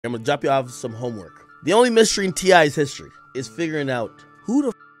I'm gonna drop you off some homework. The only mystery in T.I.'s history is figuring out who the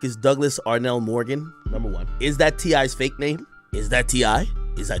f is Douglas Arnell Morgan, number one. Is that T.I.'s fake name? Is that T.I.?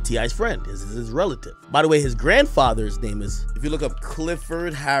 Is that T.I.'s friend? Is this his relative? By the way, his grandfather's name is, if you look up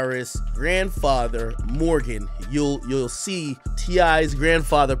Clifford Harris, grandfather Morgan, you'll see T.I.'s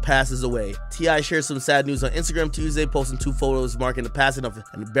grandfather passes away. T.I. shares some sad news on Instagram Tuesday, posting 2 photos marking the passing of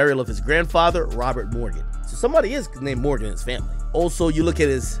and burial of his grandfather, Robert Morgan. So somebody is named Morgan in his family. Also, you look at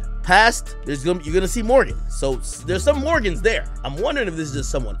his past, you're gonna see Morgan. So there's some Morgans there. I'm wondering if this is just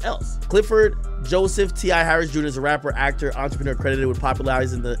someone else. Clifford Joseph T.I. Harris Jr. is a rapper, actor, entrepreneur credited with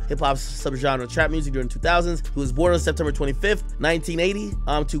popularizing the hip-hop subgenre trap music during the 2000s. He was born on September 25th, 1980,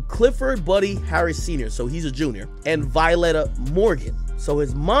 to Clifford Buddy Harris Sr., so he's a junior, and Violetta Morgan. So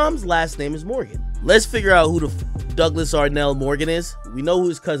his mom's last name is Morgan. Let's figure out who the Douglas Arnell Morgan is. We know who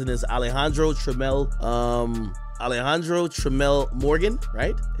his cousin is, Alejandro Tremel Morgan,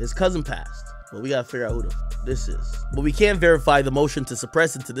 right? His cousin passed. But we gotta figure out who the this is. But we can't verify the motion to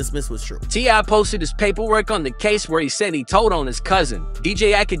suppress and to dismiss was true. T.I. posted his paperwork on the case where he said he told on his cousin.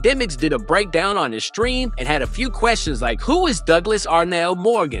 DJ Akademiks did a breakdown on his stream and had a few questions like, who is Douglas Arnell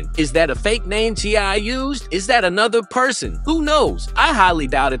Morgan? Is that a fake name T.I. used? Is that another person? Who knows? I highly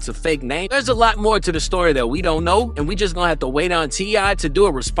doubt it's a fake name. There's a lot more to the story that we don't know, and we just gonna have to wait on T.I. to do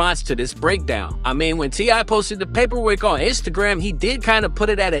a response to this breakdown. I mean, when T.I. posted the paperwork on Instagram, he did kind of put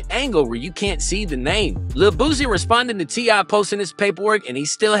it at an angle where you can't see the name. Lil Boosie responded to T.I. posting his paperwork, and he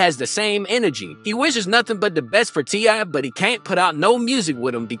still has the same energy. He wishes nothing but the best for T.I., but he can't put out no music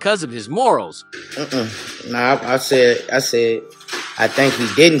with him because of his morals. Nah, I said, I think he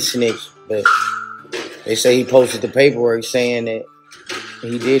didn't snitch, but they say he posted the paperwork saying that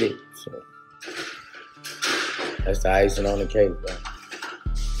he did it. So that's the icing on the cake, bro.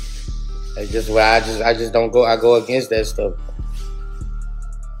 That's just why I just don't go. I go against that stuff.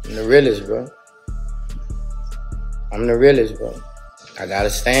 I'm the realest, bro. I'm the realest, bro. I gotta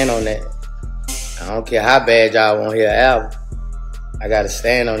stand on that. I don't care how bad y'all want to hear an album. I gotta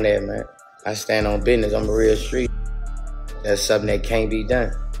stand on that, man. I stand on business. I'm a real street. That's something that can't be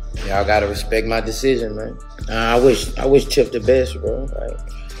done. Y'all gotta respect my decision, man. I wish Chip the best, bro. Like,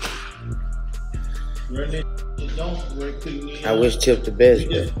 I wish Chip the best,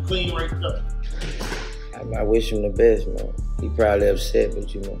 bro. I wish him the best, man. He probably upset,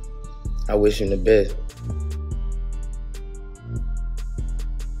 but you know, I wish him the best.